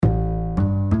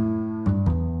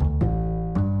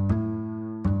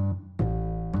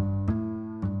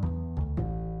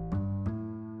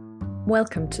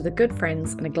Welcome to the Good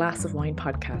Friends and a Glass of Wine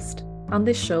podcast. On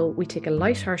this show, we take a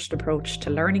light-hearted approach to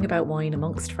learning about wine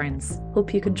amongst friends.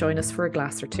 Hope you can join us for a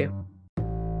glass or two.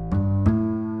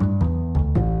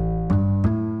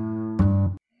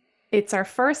 It's our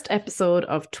first episode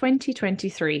of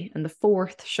 2023 and the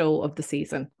fourth show of the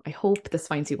season. I hope this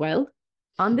finds you well.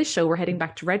 On this show, we're heading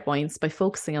back to red wines by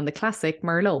focusing on the classic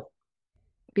Merlot.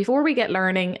 Before we get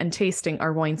learning and tasting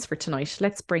our wines for tonight,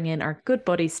 let's bring in our good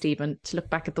buddy Stephen to look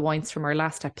back at the wines from our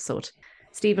last episode.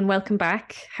 Stephen, welcome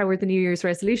back. How are the New Year's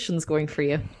resolutions going for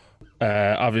you?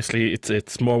 Obviously,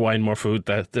 it's more wine, more food.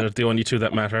 They're the only two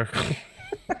that matter.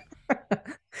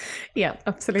 Yeah,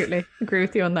 absolutely. Agree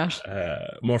with you on that.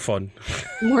 More fun.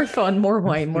 More fun, more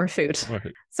wine, more food.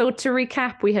 So to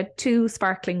recap, we had two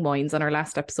sparkling wines on our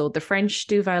last episode, the French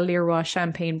Duval Leroy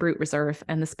Champagne Brut Reserve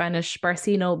and the Spanish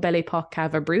Barcino Belle Époque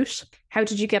Cava Brut. How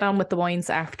did you get on with the wines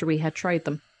after we had tried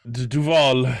them? The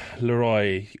Duval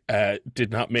Leroy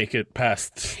did not make it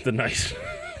past the night.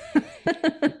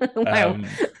 Wow.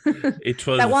 It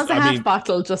was, that was a half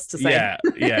bottle, just to say. Yeah.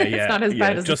 It's not as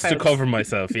bad as just to cover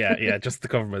myself. Just to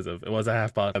cover myself. It was a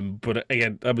half bottle. But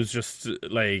again, that was just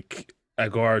like a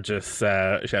gorgeous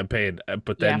champagne.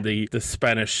 But then the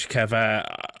Spanish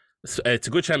Cava, it's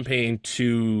a good champagne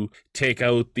to take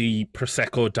out the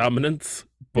Prosecco dominance.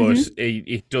 But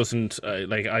it doesn't,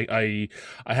 I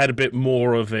had a bit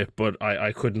more of it, but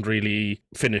I couldn't really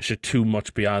finish it too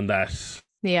much beyond that.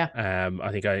 Yeah.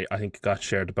 I think it got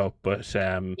shared about, but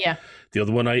the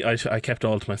other one I kept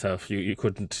all to myself. You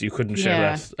couldn't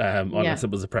share that unless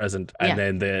it was a present. And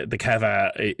then the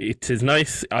Cava, it is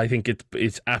nice. I think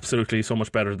it's absolutely so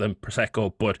much better than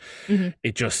Prosecco, but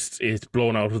it's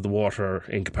blown out of the water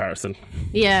in comparison.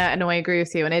 Yeah, no, I agree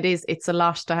with you. And it's a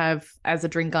lot to have as a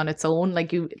drink on its own.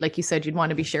 Like you said, you'd want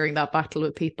to be sharing that bottle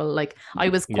with people. Like I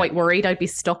was quite worried I'd be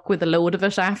stuck with a load of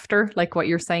it after, like what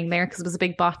you're saying there, because it was a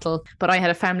big bottle. But I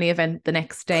had a family event the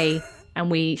next day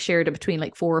and we shared it between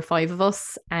like 4 or 5 of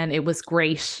us, and it was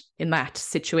great in that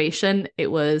situation.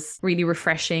 It was really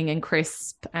refreshing and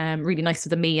crisp, really nice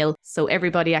with the meal. So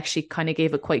everybody actually kind of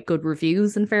gave it quite good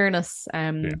reviews, in fairness.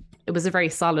 It was a very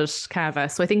solid cava.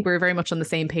 So I think we're very much on the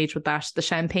same page with that. The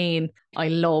champagne I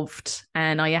loved,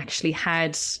 and I actually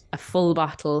had a full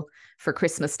bottle for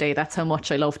Christmas Day. That's how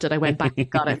much I loved it. I went back and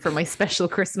got it for my special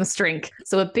Christmas drink.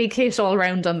 So a big hit all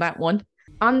around on that one.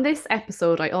 On this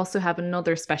episode, I also have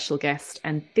another special guest,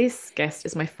 and this guest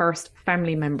is my first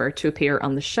family member to appear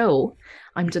on the show.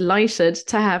 I'm delighted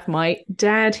to have my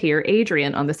dad here,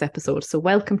 Adrian, on this episode. So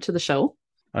welcome to the show.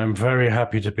 I'm very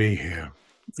happy to be here.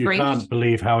 Great. Can't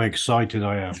believe how excited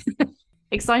I am.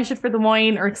 Excited for the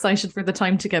wine or excited for the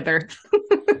time together?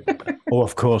 Oh,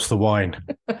 of course, the wine.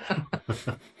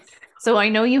 So I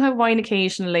know you have wine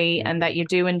occasionally and that you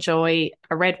do enjoy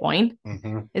a red wine.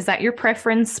 Is that your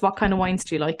preference? What kind of wines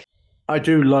do you like? I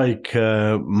do like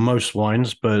most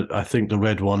wines, but I think the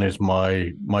red one is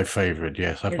my favorite.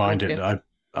 Yes, I find it.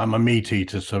 I'm a meat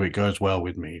eater, so it goes well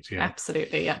with meat. Yeah,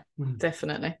 absolutely. Yeah,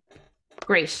 definitely.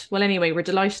 Great. Well, anyway, we're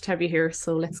delighted to have you here.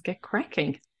 So let's get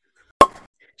cracking.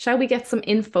 Shall we get some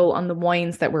info on the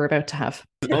wines that we're about to have?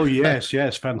 Oh,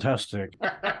 yes, fantastic.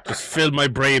 Just fill my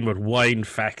brain with wine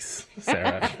facts,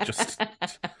 Sarah. just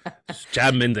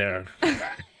jam in there.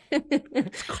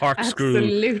 Corkscrew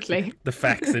Absolutely. The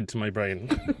facts into my brain.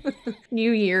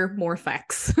 New year, more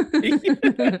facts.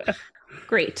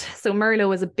 Great. So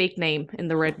Merlot is a big name in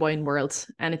the red wine world,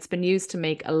 and it's been used to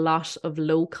make a lot of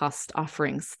low-cost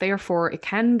offerings. Therefore, it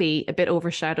can be a bit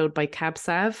overshadowed by Cab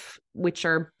Sauv, which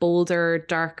are bolder,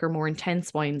 darker, more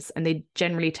intense wines, and they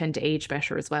generally tend to age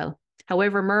better as well.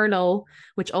 However, Merlot,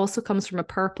 which also comes from a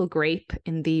purple grape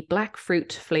in the black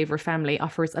fruit flavour family,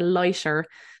 offers a lighter,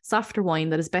 softer wine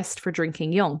that is best for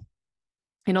drinking young.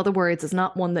 In other words, it's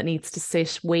not one that needs to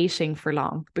sit waiting for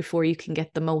long before you can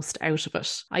get the most out of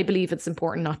it. I believe it's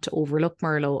important not to overlook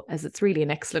Merlot, as it's really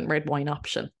an excellent red wine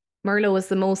option. Merlot is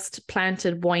the most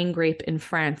planted wine grape in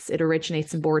France. It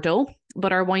originates in Bordeaux,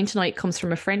 but our wine tonight comes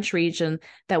from a French region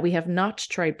that we have not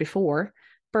tried before,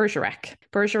 Bergerac.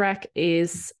 Bergerac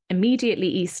is immediately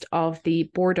east of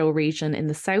the Bordeaux region in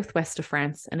the southwest of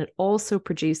France, and it also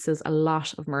produces a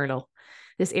lot of Merlot.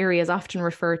 This area is often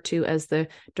referred to as the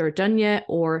Dordogne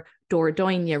or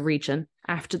Dordogne region,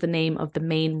 after the name of the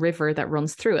main river that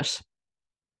runs through it.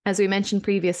 As we mentioned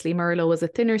previously, Merlot is a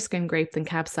thinner skin grape than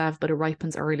Cab Sauv, but it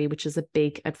ripens early, which is a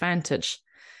big advantage.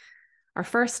 Our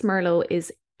first Merlot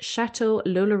is Chateau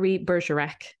Lollery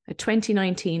Bergerac, a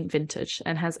 2019 vintage,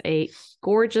 and has a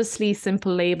gorgeously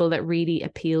simple label that really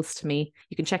appeals to me.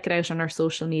 You can check it out on our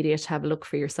social media to have a look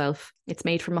for yourself. It's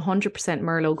made from 100%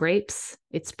 Merlot grapes.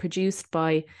 It's produced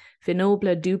by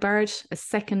Vignoble Dubard, a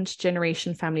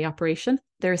second-generation family operation.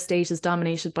 Their estate is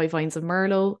dominated by vines of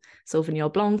Merlot,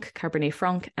 Sauvignon Blanc, Cabernet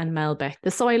Franc, and Malbec. The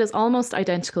soil is almost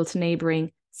identical to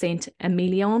neighbouring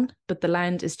Saint-Emilion, but the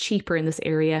land is cheaper in this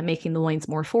area, making the wines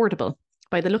more affordable.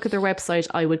 By the look of their website,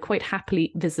 I would quite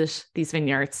happily visit these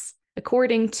vineyards.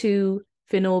 According to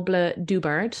Vignoble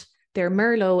Dubard, their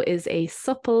Merlot is a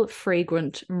supple,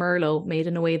 fragrant Merlot made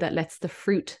in a way that lets the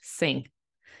fruit sing.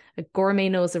 A gourmet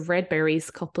nose of red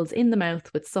berries coupled in the mouth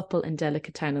with supple and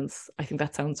delicate tannins. I think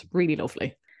that sounds really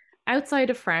lovely. Outside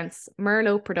of France,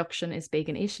 Merlot production is big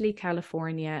in Italy,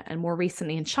 California, and more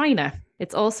recently in China.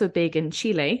 It's also big in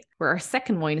Chile, where our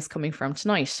second wine is coming from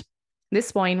tonight.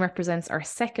 This wine represents our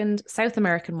second South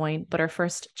American wine, but our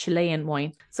first Chilean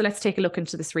wine. So let's take a look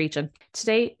into this region.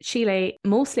 Today, Chile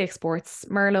mostly exports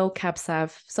Merlot, Cab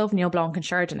Sauv, Sauvignon Blanc, and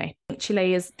Chardonnay.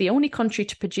 Chile is the only country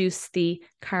to produce the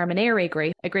Carmenere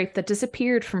grape, a grape that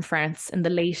disappeared from France in the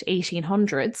late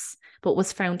 1800s, but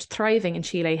was found thriving in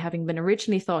Chile, having been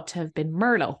originally thought to have been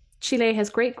Merlot. Chile has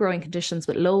great growing conditions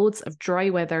with loads of dry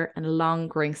weather and a long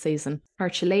growing season. Our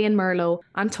Chilean Merlot,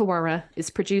 Antahuara, is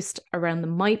produced around the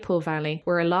Maipo Valley,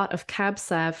 where a lot of Cab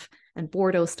Sauv and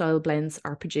Bordeaux-style blends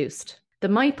are produced. The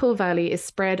Maipo Valley is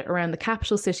spread around the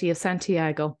capital city of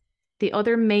Santiago. The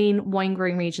other main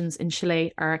wine-growing regions in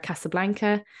Chile are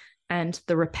Casablanca and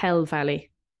the Rapel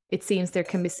Valley. It seems there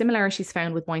can be similarities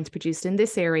found with wines produced in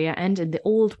this area and in the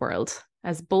Old World,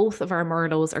 as both of our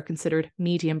Merlots are considered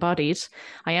medium-bodied.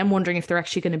 I am wondering if they're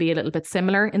actually going to be a little bit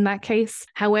similar in that case.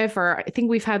 However, I think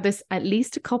we've had this at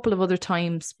least a couple of other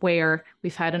times where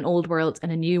we've had an Old World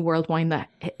and a New World wine that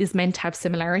is meant to have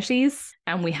similarities,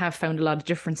 and we have found a lot of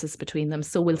differences between them.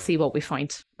 So we'll see what we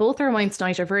find. Both our wines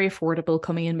tonight are very affordable,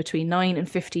 coming in between €9 and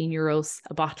 €15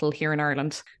 a bottle here in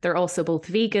Ireland. They're also both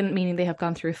vegan, meaning they have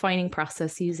gone through a refining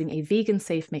process using a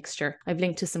vegan-safe mixture. I've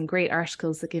linked to some great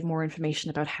articles that give more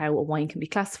information about how a wine can be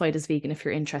classified as vegan if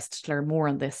you're interested to learn more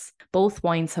on this. Both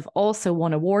wines have also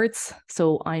won awards,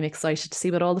 so I'm excited to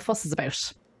see what all the fuss is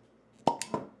about.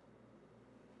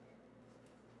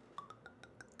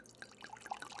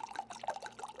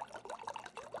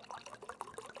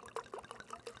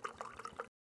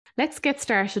 Let's get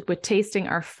started with tasting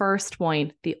our first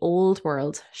wine, the Old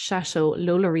World Chateau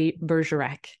Lollery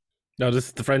Bergerac. No, this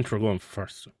is the French we're going for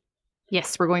first.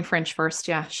 Yes, we're going French first,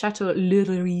 yeah. Chateau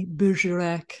Lollery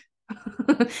Bergerac.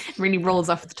 It really rolls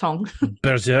off the tongue.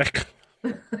 Bergerac.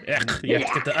 You have to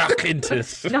get the arc into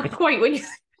it. Not quite when you say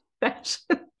that.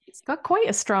 It's got quite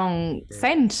a strong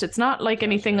scent. It's not like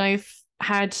anything I've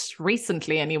had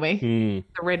recently anyway. The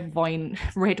red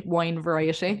wine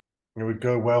variety. It would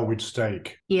go well with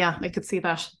steak. Yeah, I could see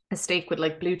that. A steak with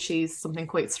like blue cheese, something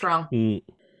quite strong.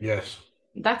 Yes.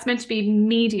 That's meant to be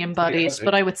medium bodied,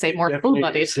 but I would say more full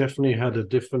bodied. It definitely had a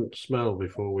different smell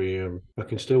before we. I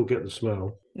can still get the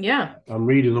smell. Yeah. I'm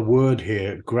reading the word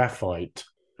here, graphite.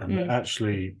 And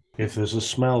actually, if there's a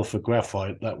smell for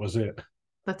graphite, that was it.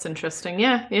 That's interesting.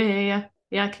 Yeah.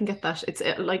 Yeah, I can get that. It's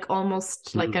like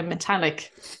almost like a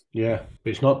metallic. Yeah,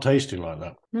 it's not tasting like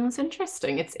that. No, it's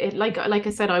interesting. It's like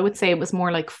I said, I would say it was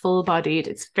more like full bodied.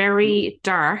 It's very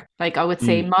dark. Like I would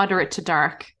say moderate to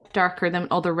dark, darker than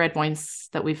other red wines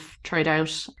that we've tried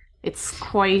out. It's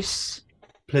quite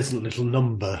pleasant little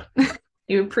number.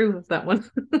 You approve of that one?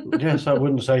 Yes, I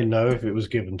wouldn't say no if it was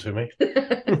given to me.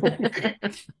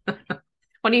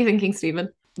 What are you thinking, Stephen?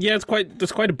 Yeah,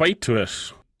 there's quite a bite to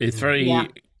it.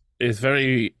 It's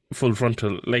very full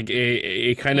frontal. Like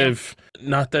a kind of,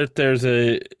 not that there's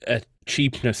a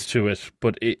cheapness to it,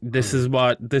 but this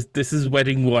is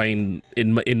wedding wine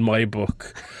in my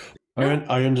book.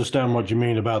 I understand what you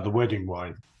mean about the wedding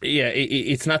wine. Yeah,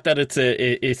 it's not that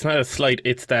it's not a slight.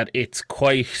 It's that it's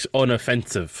quite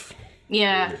unoffensive.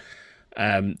 Yeah.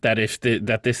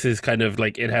 That this is kind of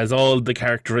like, it has all the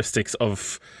characteristics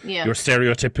of your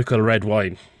stereotypical red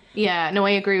wine. Yeah, no,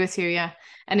 I agree with you. Yeah.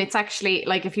 And it's actually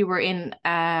like if you were in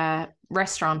a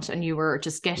restaurant and you were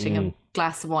just getting a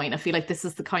glass of wine, I feel like this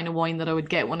is the kind of wine that I would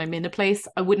get when I'm in a place.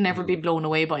 I would never be blown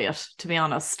away by it, to be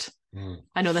honest.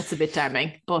 I know that's a bit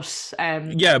damning, but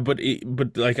yeah, but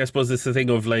like I suppose it's the thing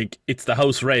of like, it's the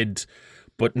house red,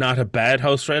 but not a bad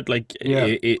house red. Like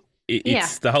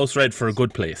it's the house red for a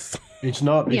good place. It's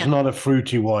not a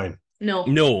fruity wine.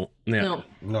 No.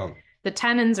 The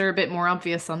tannins are a bit more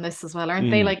obvious on this as well,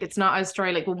 aren't they? Like, it's not as dry.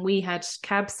 Like when we had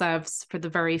Cab Sauves for the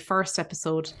very first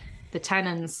episode, the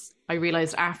tannins, I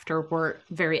realized after, were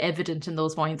very evident in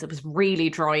those wines. It was really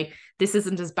dry. This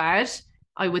isn't as bad.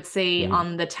 I would say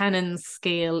on the tannins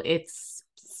scale, it's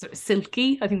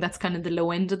silky. I think that's kind of the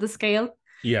low end of the scale.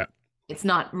 Yeah. It's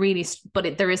not really,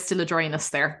 but there is still a dryness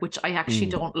there, which I actually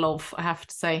don't love, I have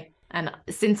to say. And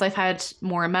since I've had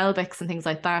more Malbecs and things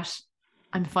like that,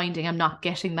 I'm finding I'm not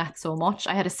getting that so much.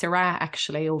 I had a Syrah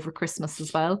actually over Christmas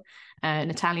as well, an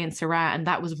Italian Syrah, and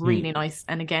that was really nice.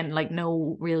 And again, like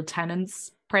no real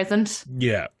tannins present.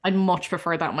 Yeah. I'd much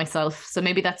prefer that myself. So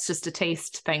maybe that's just a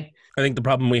taste thing. I think the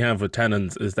problem we have with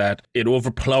tannins is that it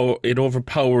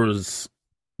overpowers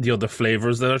the other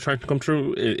flavors that are trying to come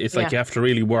through. It's like you have to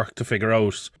really work to figure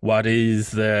out what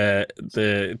is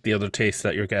the other taste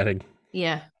that you're getting.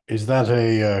 Yeah. Is that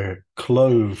a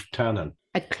clove tannin?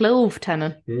 A clove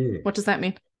tannin? What does that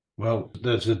mean? Well,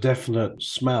 there's a definite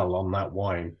smell on that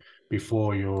wine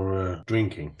before you're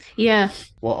drinking. Yeah.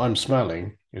 What I'm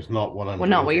smelling is not what I'm Well, drinking.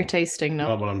 not what you're tasting, no.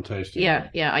 Not what I'm tasting. Yeah,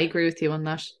 yeah, I agree with you on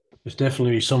that. There's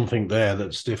definitely something there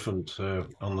that's different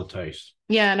on the taste.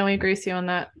 Yeah, no, I agree with you on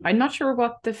that. I'm not sure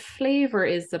what the flavour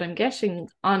is that I'm getting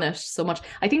on it so much.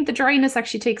 I think the dryness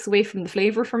actually takes away from the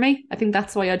flavour for me. I think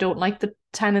that's why I don't like the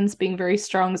tannins being very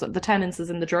strong. So the tannins is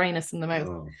in the dryness in the mouth.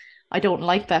 Oh. I don't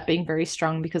like that being very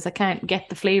strong because I can't get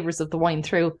the flavours of the wine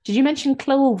through. Did you mention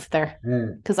clove there?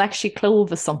 Because actually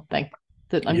clove is something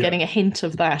that I'm getting a hint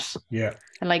of that. Yeah.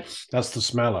 And like that's the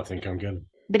smell I think I'm getting.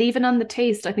 But even on the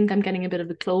taste, I think I'm getting a bit of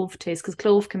a clove taste because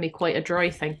clove can be quite a dry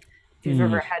thing. If you've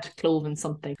ever had clove in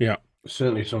something. Yeah.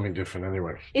 Certainly something different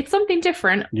anyway. It's something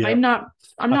different. Yeah. I'm not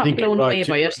blown away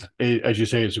by it. As you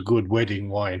say, it's a good wedding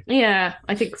wine. Yeah,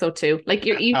 I think so too. Like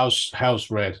you house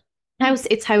red.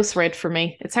 It's house red for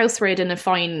me. It's house red in a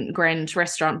fine grand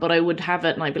restaurant, but I would have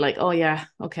it and I'd be like, oh yeah,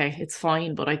 okay, it's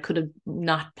fine, but I could have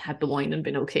not had the wine and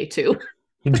been okay too.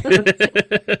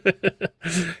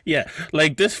 Yeah,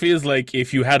 like this feels like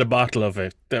if you had a bottle of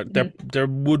it, there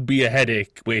would be a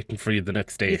headache waiting for you the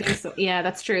next day. You think so? Yeah,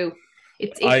 that's true.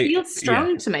 It feels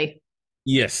strong to me.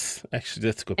 Yes, actually,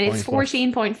 that's a good point. It's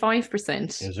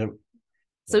 14.5%. Is it?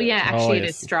 So yeah, actually, it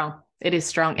is strong. It is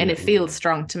strong, and it feels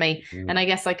strong to me. And I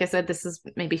guess, like I said, this is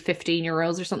maybe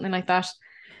 €15 or something like that.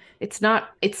 It's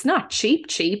not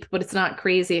cheap, but it's not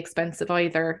crazy expensive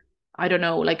either. I don't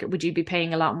know, like, would you be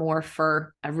paying a lot more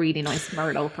for a really nice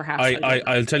Merlot, perhaps?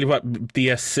 I'll tell you what, the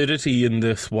acidity in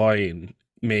this wine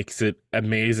makes it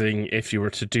amazing if you were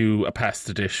to do a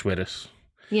pasta dish with it.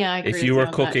 Yeah, I agree. If you were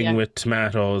cooking with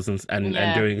tomatoes and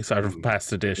doing sort of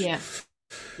pasta dish, yes,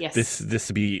 this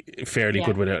would be fairly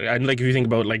good with it. And like if you think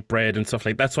about like bread and stuff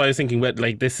like that's why I was thinking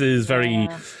like this is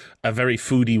a very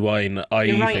foodie wine.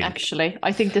 You're right, actually.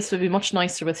 I think this would be much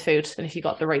nicer with food than if you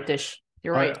got the right dish.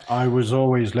 You're right. I was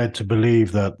always led to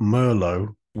believe that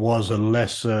Merlot was a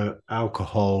lesser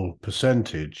alcohol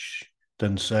percentage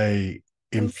than, say,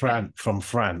 from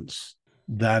France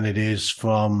than it is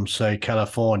from, say,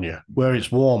 California, where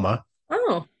it's warmer.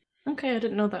 Oh, okay. I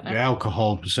didn't know that now. The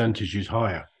alcohol percentage is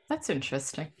higher. That's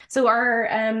interesting. So our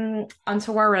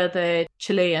Antiquara, the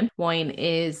Chilean wine,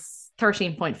 is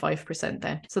 13.5%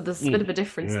 then. So there's a bit of a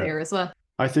difference there as well.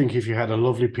 I think if you had a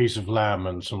lovely piece of lamb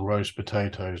and some roast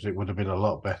potatoes, it would have been a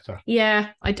lot better. Yeah,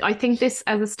 I think this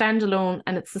as a standalone,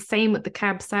 and it's the same with the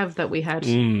Cab Sav that we had.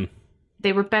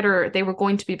 They were better. They were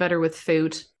going to be better with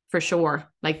food for sure.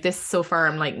 Like this so far,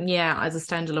 I'm like, as a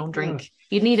standalone drink,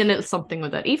 you'd need a little something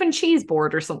with it, even cheese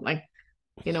board or something,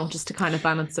 just to kind of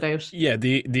balance it out. Yeah,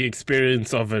 the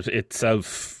experience of it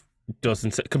itself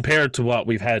doesn't, compared to what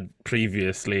we've had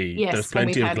previously. Yes, there's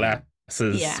plenty of glass.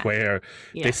 Where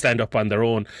they stand up on their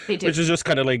own, which is just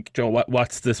kind of like,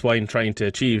 what's this wine trying to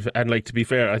achieve? And like, to be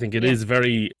fair, I think it is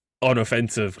very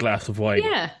unoffensive glass of wine.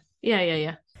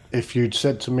 Yeah. If you'd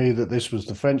said to me that this was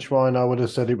the French wine, I would have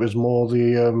said it was more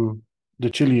the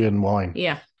Chilean wine.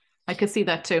 Yeah, I could see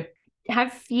that too.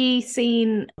 Have ye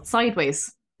seen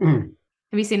Sideways? Have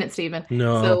you seen it, Stephen?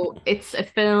 No. So it's a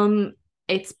film.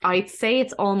 I'd say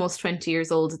it's almost 20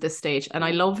 years old at this stage, and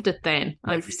I loved it then.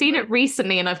 I've seen it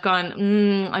recently and I've gone,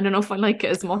 I don't know if I like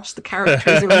it as much. The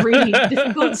characters are really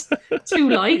difficult to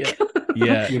like.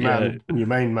 Your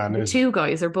main man the is... two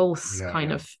guys are both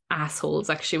kind of assholes,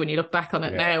 actually, when you look back on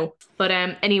it now. But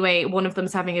anyway, one of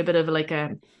them's having a bit of like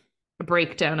a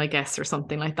breakdown, I guess, or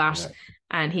something like that. Yeah.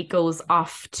 And he goes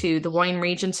off to the wine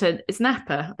region it's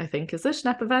Napa, I think. Is it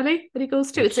Napa Valley that he goes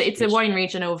to? It's a wine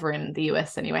region over in the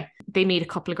US anyway. They meet a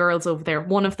couple of girls over there.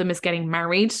 One of them is getting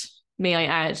married, may I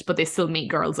add, but they still meet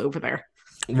girls over there.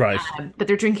 Right. But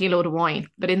they're drinking a load of wine.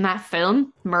 But in that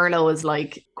film, Merlot is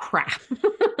like crap.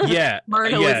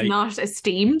 Merlot is not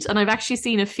esteemed. And I've actually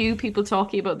seen a few people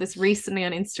talking about this recently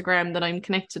on Instagram that I'm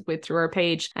connected with through our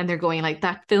page. And they're going like,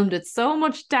 that film did so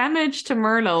much damage to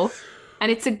Merlot.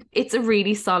 And it's a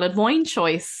really solid wine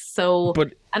choice. So,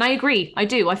 and I agree. I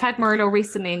do. I've had Merlot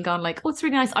recently and gone like, oh, it's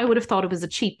really nice. I would have thought it was a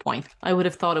cheap wine. I would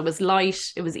have thought it was light.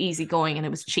 It was easygoing and it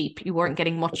was cheap. You weren't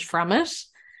getting much from it.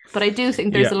 But I do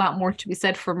think there's a lot more to be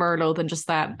said for Merlot than just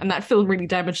that. And that film really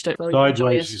damaged it.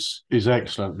 Sideways is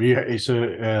excellent. Yeah, it's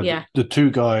the two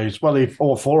guys, well,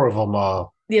 all four of them are.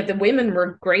 Yeah, the women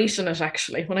were great in it,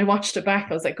 actually. When I watched it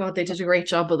back, I was like, God, they did a great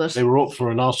job with it. They were up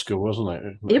for an Oscar, wasn't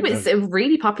it? It was a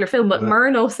really popular film, but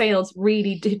Merlot sales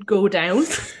really did go down.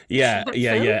 Yeah.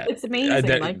 It's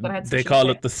amazing. They call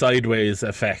it the sideways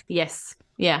effect. Yes.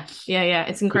 Yeah.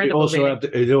 It's incredible.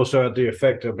 It also had the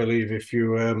effect, I believe, if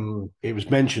you it was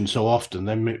mentioned so often,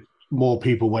 then more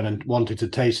people went and wanted to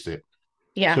taste it.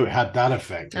 Yeah. So it had that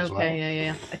effect as well.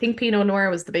 Yeah. I think Pinot Noir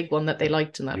was the big one that they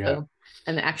liked in that film.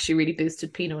 And it actually really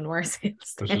boosted Pinot Noir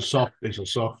sales. It's a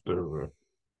softer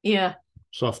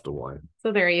wine.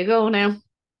 So there you go now.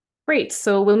 Great.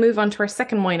 So we'll move on to our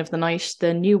second wine of the night,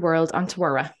 the New World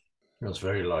Antiquara. That's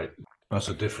very light. That's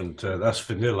a different, that's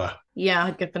vanilla. Yeah,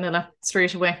 I'd get vanilla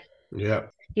straight away. Yeah.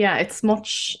 Yeah, it's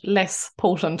much less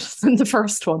potent than the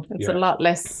first one. It's a lot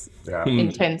less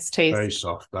intense taste. Very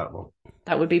soft, that one.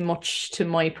 That would be much to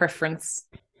my preference.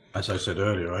 As I said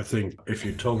earlier, I think if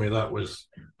you told me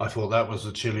I thought that was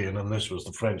the Chilean and this was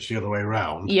the French the other way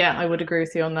around. Yeah, I would agree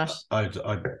with you on that.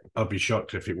 I'd be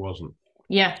shocked if it wasn't.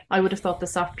 Yeah, I would have thought the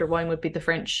softer wine would be the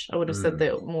French. I would have said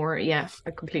the more, I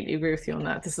completely agree with you on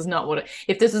that. This is not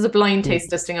if this was a blind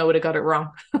taste testing, I would have got it wrong.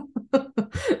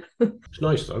 It's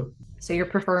nice though. So you're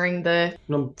preferring the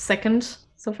second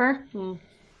so far?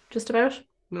 Just about?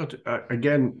 No,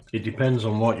 again, it depends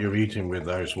on what you're eating with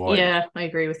those wines. Yeah, I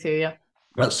agree with you, yeah.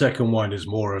 That second wine is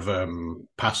more of a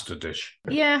pasta dish.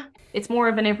 Yeah, it's more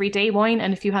of an everyday wine.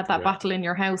 And if you had that bottle in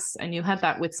your house and you had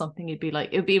that with something, you'd be like,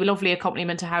 it would be a lovely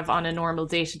accompaniment to have on a normal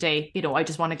day to day. You know, I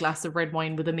just want a glass of red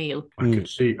wine with a meal. I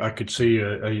could see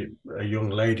a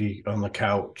young lady on the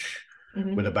couch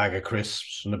with a bag of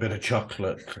crisps and a bit of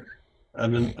chocolate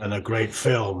and a great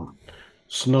film,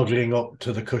 snuggling up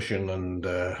to the cushion and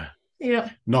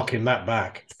knocking that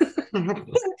back.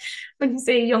 When you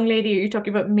say young lady, are you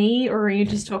talking about me or are you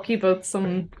just talking about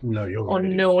some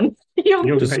unknown young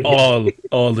lady? All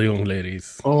the young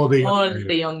ladies. All the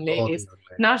young ladies.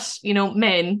 Not,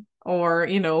 men or,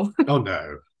 Oh,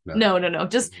 no. No.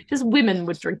 Just women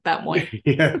would drink that wine.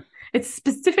 Yeah. It's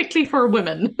specifically for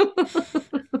women.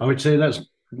 I would say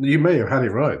you may have had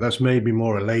it right. That's maybe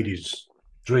more a lady's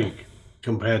drink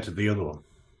compared to the other one.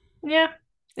 Yeah.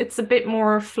 It's a bit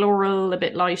more floral, a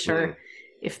bit lighter. Yeah.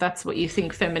 If that's what you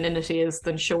think femininity is,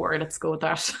 then sure, let's go with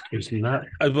that. It's not.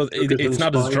 It's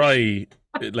not as dry,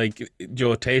 like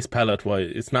your taste palette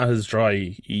wise. It's not as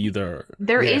dry either.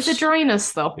 There is a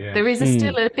dryness, though. Yes. There is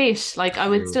still a bit. Like I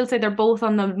would still say they're both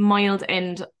on the mild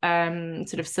end,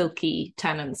 sort of silky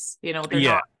tannins. They're not.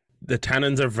 The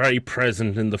tannins are very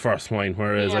present in the first wine,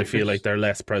 whereas I feel like they're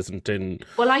less present in.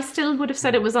 Well, I still would have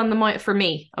said it was on the mild for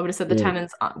me. I would have said the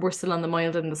tannins were still on the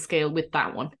mild end of the scale with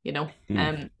that one.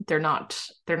 They're not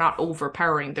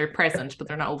overpowering. They're present, but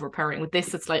they're not overpowering. With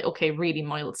this, it's like really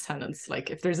mild tannins. Like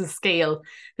if there's a scale,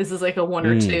 this is like a 1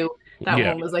 or 2. That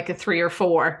one was like a 3 or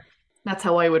 4. That's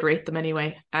how I would rate them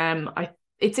anyway.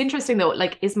 It's interesting though,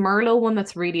 like is Merlot one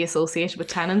that's really associated with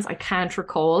tannins? I can't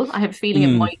recall. I have a feeling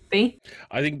it might be.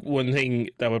 I think one thing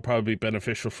that would probably be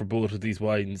beneficial for both of these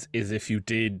wines is if you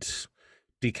did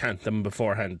decant them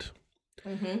beforehand.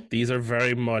 Mm-hmm. These are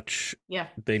very much,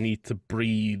 they need to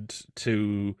breed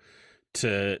to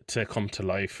come to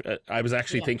life. I was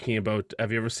actually thinking about,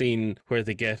 have you ever seen where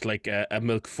they get like a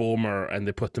milk foamer and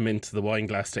they put them into the wine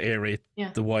glass to aerate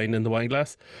the wine in the wine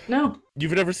glass? No.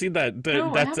 You've never seen that?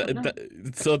 That's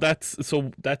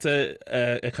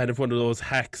a kind of one of those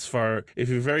hacks for if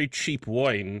you're very cheap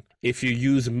wine, if you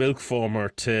use a milk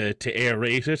foamer to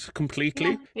aerate it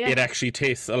completely, it actually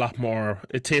tastes a lot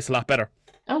better.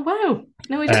 Oh wow.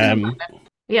 No, I didn't know that.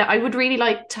 Yeah, I would really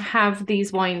like to have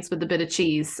these wines with a bit of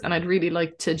cheese, and I'd really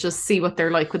like to just see what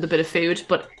they're like with a bit of food.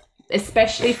 But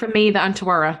especially for me, the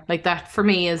Antiquara, like that for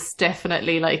me is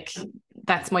definitely like,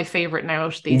 that's my favorite now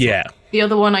out of these. Yeah. The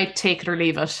other one, I'd take it or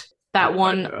leave it. That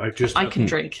one, I can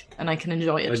drink and I can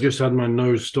enjoy it. I just had my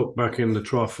nose stuck back in the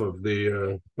trough of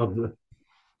the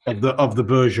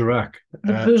Bergerac.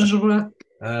 Bergerac.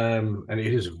 And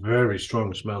it is a very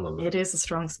strong smell of it. It is a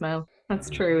strong smell. That's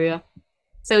true, yeah.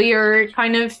 So you're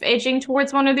kind of edging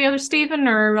towards one or the other, Stephen,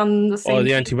 or on the same? Oh,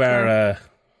 the Antiquara.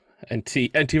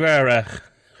 Antiquara.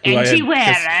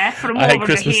 Antiquara from over I had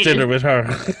Christmas dinner with her.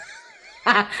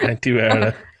 Auntie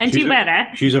Vera. Auntie Vera.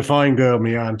 She's a fine girl,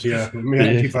 me auntie. Me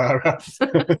auntie Vera.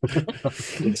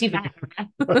 Auntie Vera.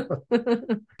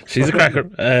 She's a cracker.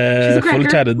 She's a Full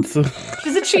cracker. tannins.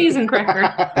 She's a cheese and cracker.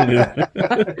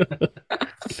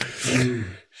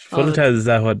 Full of tannins,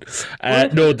 that one.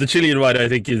 No, the Chilean wine, I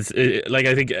think, is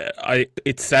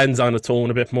it stands on its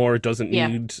own a bit more. It doesn't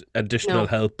need additional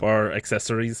help or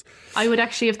accessories. I would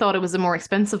actually have thought it was a more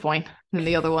expensive wine than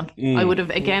the other one. I would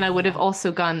have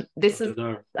also gone, this was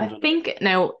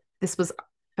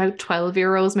about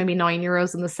 €12, maybe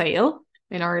 €9 in the sale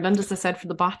in Ireland, as I said, for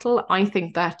the bottle. I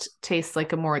think that tastes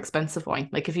like a more expensive wine.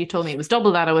 Like if you told me it was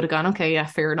double that, I would have gone, okay, yeah,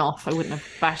 fair enough. I wouldn't have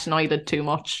bat an eyelid too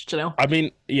much, you know? I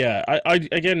mean, yeah, I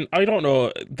don't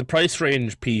know. The price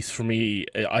range piece for me,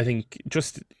 I think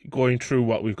just going through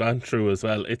what we've gone through as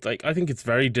well, it's like, I think it's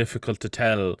very difficult to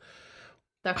tell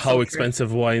how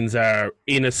expensive wines are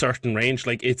in a certain range.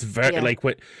 Like it's very like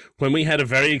when we had a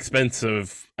very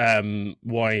expensive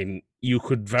wine, you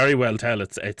could very well tell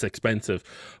it's expensive,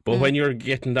 but when you're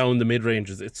getting down the mid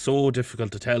ranges, it's so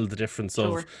difficult to tell the difference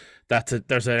of that.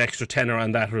 There's an extra tenner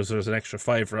on that, or there's an extra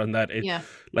fiver on that.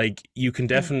 Like you can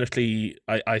definitely,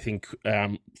 I think,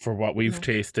 for what we've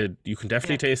tasted, you can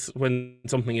definitely taste when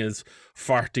something is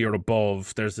 40 or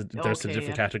above. There's a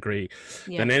different category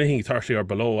than anything 30 or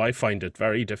below. I find it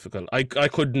very difficult. I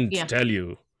couldn't tell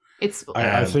you.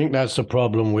 I think that's the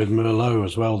problem with Merlot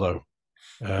as well, though.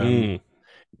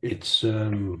 It's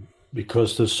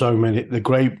because there's so many. The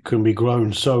grape can be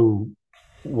grown so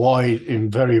wide in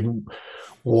very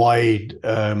wide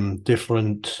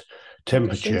different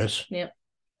temperatures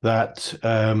that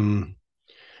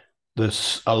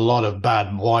there's a lot of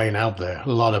bad wine out there. A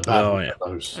lot of bad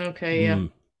Merlots. Okay,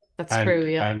 that's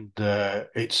true. And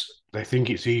they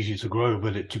think it's easy to grow,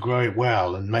 but to grow it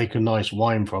well and make a nice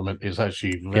wine from it is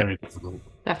actually very difficult.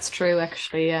 That's true,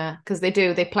 actually, because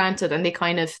they plant it and they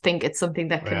kind of think it's something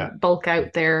that can bulk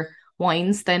out their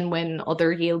wines then when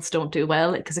other yields don't do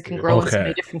well, because it can grow in so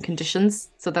many different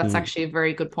conditions. So that's actually a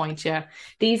very good point.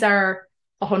 These are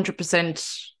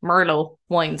 100% Merlot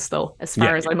wines, though, as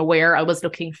far as I'm aware. I was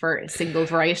looking for single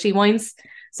variety wines.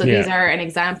 So these are an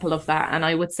example of that. And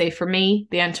I would say for me,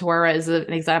 the Antiquara is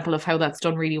an example of how that's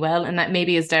done really well. And that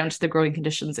maybe is down to the growing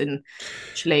conditions in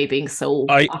Chile being so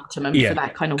optimum for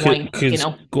that kind of wine. You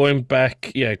know, going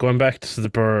back to the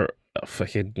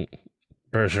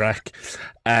Bergerac,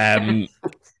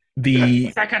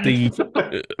 the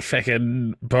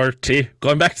fucking Bertie.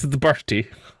 Going back to the Bertie.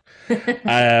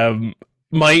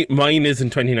 Mine is in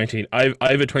 2019. I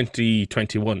have a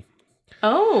 2021.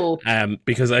 Oh.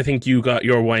 Because I think you got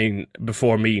your wine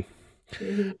before me.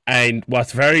 And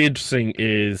what's very interesting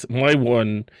is my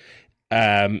one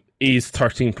is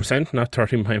 13%, not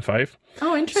 13.5.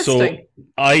 Oh, interesting. So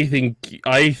I think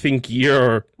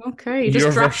you're okay. You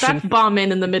just dropped that bomb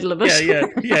in the middle of it.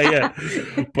 Yeah.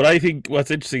 But I think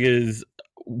what's interesting is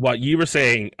what you were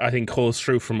saying, I think holds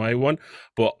true for my one,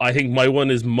 but I think my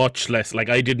one is much less. Like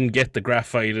I didn't get the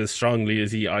graphite as strongly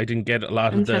as I didn't get a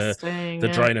lot of the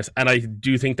dryness, and I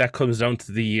do think that comes down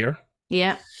to the year.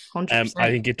 Yeah, 100%. I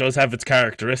think it does have its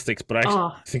characteristics, but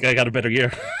I think I got a better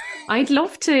year. I'd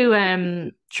love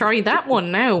to try that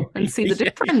one now and see the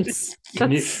difference.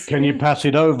 Can you pass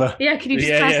it over? Yeah, can you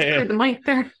just pass it through the mic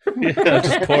there? I'll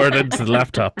just pour it into the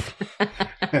laptop.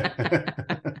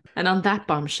 And on that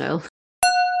bombshell.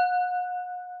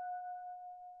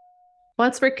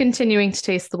 Whilst we're continuing to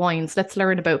taste the wines, let's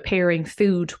learn about pairing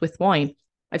food with wine.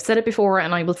 I've said it before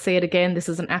and I will say it again, this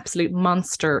is an absolute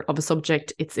monster of a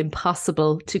subject. It's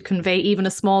impossible to convey even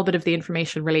a small bit of the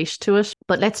information related to it.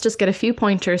 But let's just get a few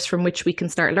pointers from which we can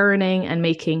start learning and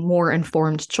making more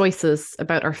informed choices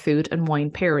about our food and wine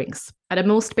pairings. At a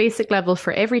most basic level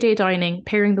for everyday dining,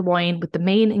 pairing the wine with the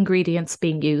main ingredients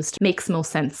being used makes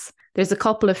most sense. There's a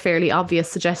couple of fairly obvious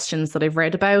suggestions that I've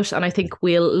read about, and I think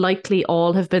we'll likely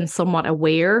all have been somewhat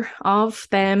aware of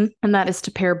them. And that is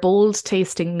to pair bold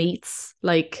tasting meats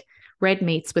like red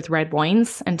meats with red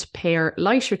wines, and to pair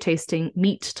lighter tasting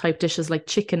meat type dishes like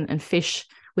chicken and fish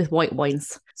with white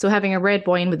wines. So having a red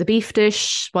wine with a beef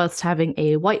dish, whilst having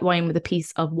a white wine with a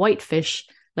piece of white fish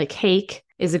like hake,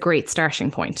 is a great starting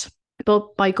point.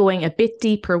 But by going a bit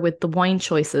deeper with the wine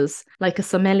choices, like a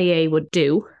sommelier would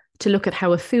do, to look at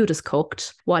how a food is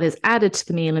cooked, what is added to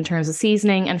the meal in terms of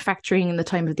seasoning, and factoring in the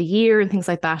time of the year and things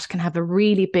like that can have a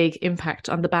really big impact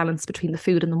on the balance between the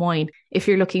food and the wine if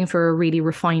you're looking for a really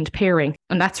refined pairing.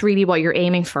 And that's really what you're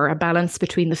aiming for, a balance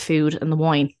between the food and the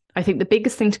wine. I think the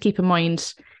biggest thing to keep in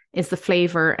mind is the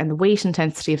flavour and the weight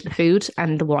intensity of the food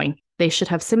and the wine. They should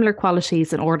have similar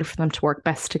qualities in order for them to work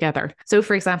best together. So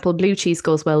for example, blue cheese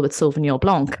goes well with Sauvignon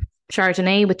Blanc.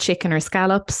 Chardonnay with chicken or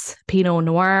scallops, Pinot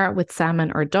Noir with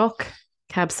salmon or duck,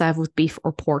 Cab Sauv with beef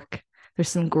or pork. There's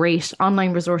some great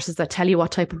online resources that tell you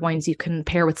what type of wines you can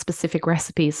pair with specific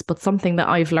recipes. But something that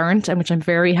I've learned, and which I'm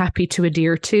very happy to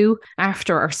adhere to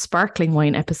after our sparkling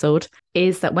wine episode,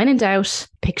 is that when in doubt,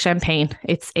 pick champagne.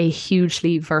 It's a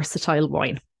hugely versatile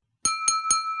wine.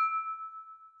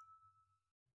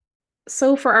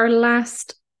 So for our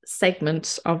last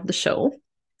segment of the show,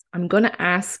 I'm going to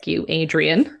ask you,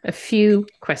 Adrian, a few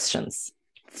questions.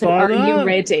 So Father. Are you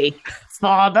ready?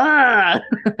 Father!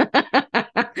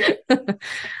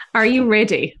 Are you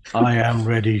ready? I am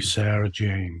ready, Sarah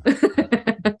Jane.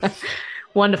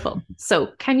 Wonderful.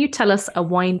 So can you tell us a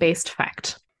wine-based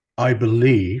fact? I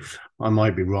believe, I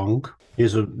might be wrong,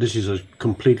 this is a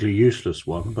completely useless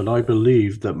one, but I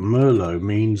believe that Merlot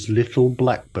means little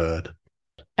blackbird.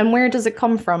 And where does it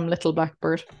come from, little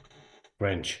blackbird?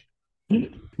 French.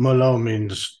 Merlot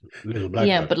means little blackbird.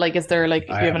 Yeah, but like, is there like,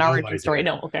 do you have an origin idea. story?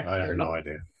 No, okay. I have no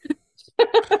idea.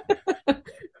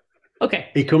 Okay.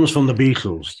 He comes from the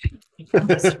Beatles.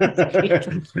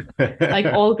 Like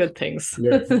all good things.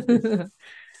 Yeah.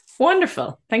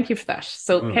 Wonderful. Thank you for that.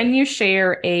 So can you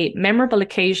share a memorable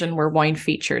occasion where wine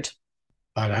featured?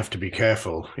 I'd have to be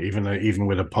careful, even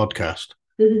with a podcast.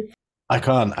 I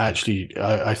can't actually,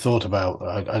 I thought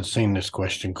about, I'd seen this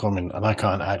question coming, and I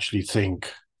can't actually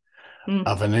think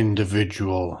of an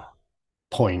individual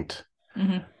point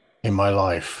in my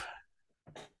life,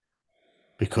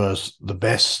 because the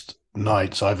best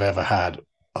nights I've ever had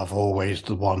are always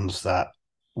the ones that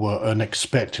were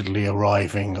unexpectedly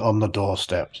arriving on the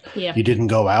doorsteps. Yeah. You didn't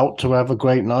go out to have a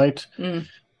great night.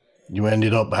 You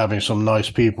ended up having some nice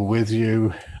people with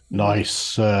you,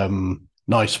 nice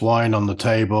wine on the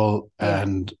table,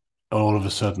 and all of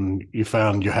a sudden you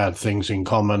found you had things in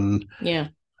common. Yeah.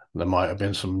 There might have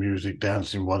been some music,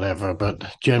 dancing, whatever, but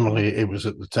generally it was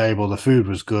at the table. The food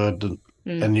was good,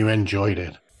 and you enjoyed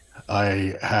it.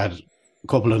 I had a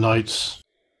couple of nights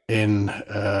in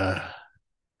the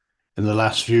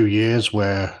last few years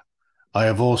where I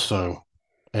have also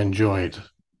enjoyed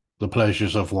the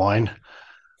pleasures of wine.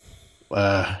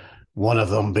 One of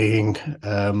them being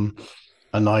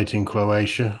a night in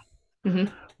Croatia,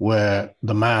 where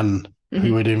the man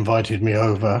who had invited me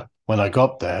over when I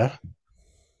got there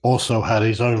also had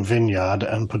his own vineyard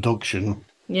and production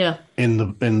in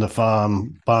the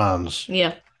farm barns.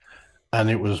 Yeah. And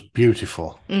it was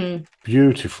beautiful.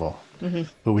 Beautiful.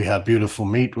 But we had beautiful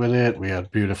meat with it. We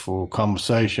had beautiful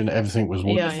conversation. Everything was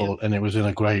wonderful. And it was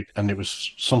and it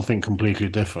was something completely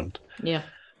different. Yeah.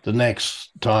 The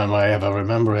next time I ever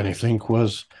remember anything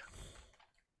was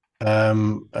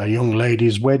a young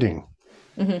lady's wedding.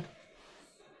 It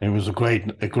was a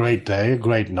great day, a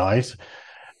great night,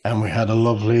 and we had a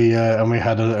lovely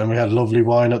lovely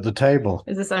wine at the table.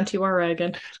 Is this Auntie Wara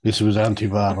again? This was Auntie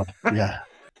Barbara, yeah,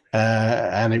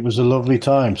 and it was a lovely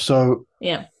time. So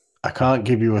yeah, I can't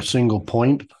give you a single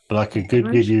point, but I could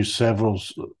give you several.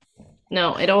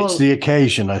 No, it's the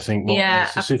occasion, I think. Yeah,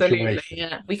 it's the absolutely. situation.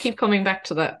 Yeah, we keep coming back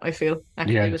to that. I feel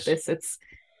actually with this, it's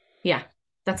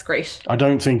that's great. I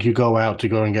don't think you go out to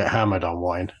go and get hammered on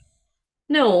wine.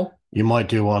 No. You might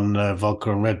do on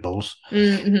vodka and Red Bulls,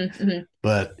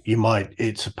 but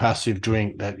it's a passive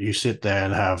drink that you sit there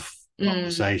and have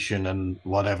conversation and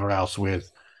whatever else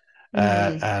with.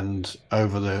 And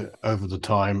over the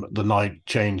time, the night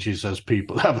changes as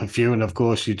people have a few, and of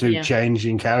course you do change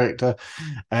in character,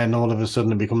 and all of a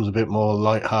sudden it becomes a bit more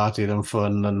lighthearted and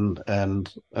fun,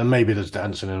 and maybe there's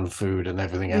dancing and food and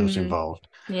everything else involved.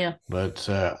 Yeah. But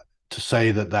to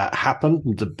say that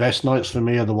happened, the best nights for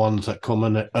me are the ones that come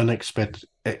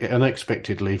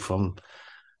unexpectedly from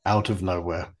out of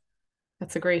nowhere.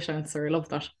 That's a great answer. I love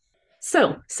that.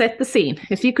 So, set the scene.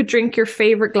 If you could drink your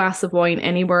favorite glass of wine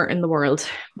anywhere in the world,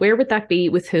 where would that be,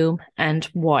 with whom, and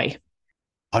why?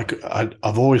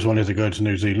 I've always wanted to go to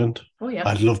New Zealand. Oh, yeah.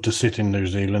 I'd love to sit in New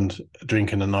Zealand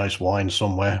drinking a nice wine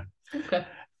somewhere. Okay.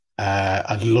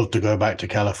 I'd love to go back to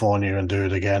California and do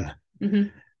it again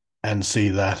and see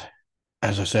that,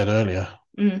 as I said earlier,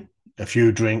 a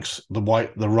few drinks, the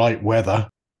right weather,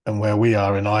 and where we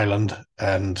are in Ireland,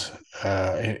 and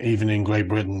even in Great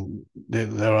Britain,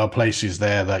 there are places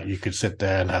there that you could sit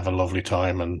there and have a lovely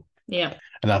time and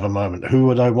have a moment. Who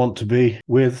would I want to be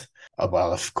with?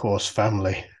 Well, of course,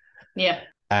 family. Yeah.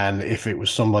 And if it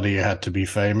was somebody who had to be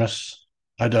famous,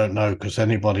 I don't know, because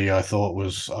anybody I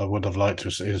would have liked to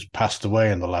see has passed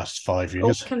away in the last 5 years. Oh,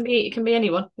 it can be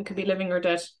anyone. It could be living or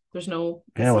dead. There's no.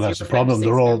 Yeah, well, that's the problem.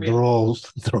 They're all dying.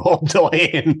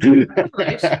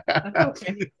 Right.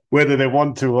 Okay. Whether they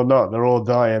want to or not, they're all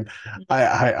dying.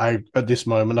 I at this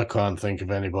moment I can't think of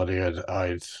anybody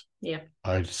I'd Yeah.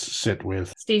 I'd sit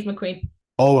with. Steve McQueen.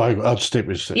 Oh, I'd stick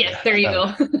with Steve. Yeah, there you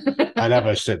go. I'd have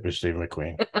a sit with Steve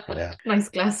McQueen. Yeah. Nice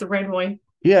glass of red wine.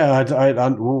 Yeah,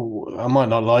 I might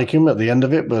not like him at the end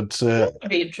of it, but It'd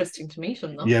be interesting to meet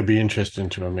him, though. yeah, it'd be interesting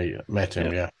to have met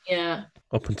him. Yeah. Yeah.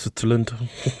 Up in Switzerland.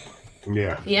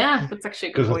 Yeah. Yeah, that's actually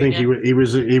a good Because I point. think he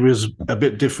was a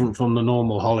bit different from the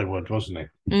normal Hollywood, wasn't he?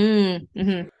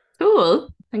 Mm-hmm. Cool.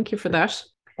 Thank you for that.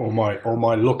 Or my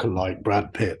lookalike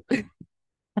Brad Pitt.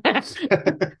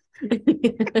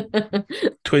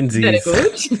 Twinsies.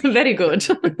 Very good.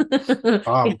 Very good.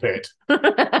 Armpit.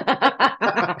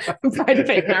 Brad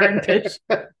Pitt and armpit.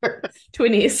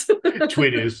 Twinnies.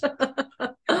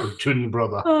 Twinnies. Twin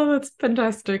brother. Oh, that's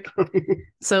fantastic.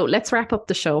 So let's wrap up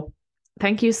the show.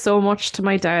 Thank you so much to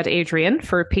my dad, Adrian,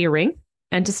 for appearing,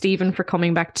 and to Stephen for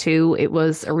coming back too. It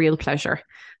was a real pleasure.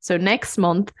 So next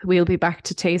month, we'll be back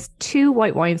to taste 2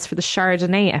 white wines for the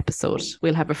Chardonnay episode.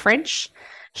 We'll have a French,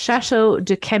 Chateau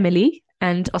de Quemély,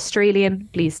 and Australian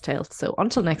Bleasdale. So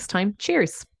until next time,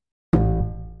 cheers.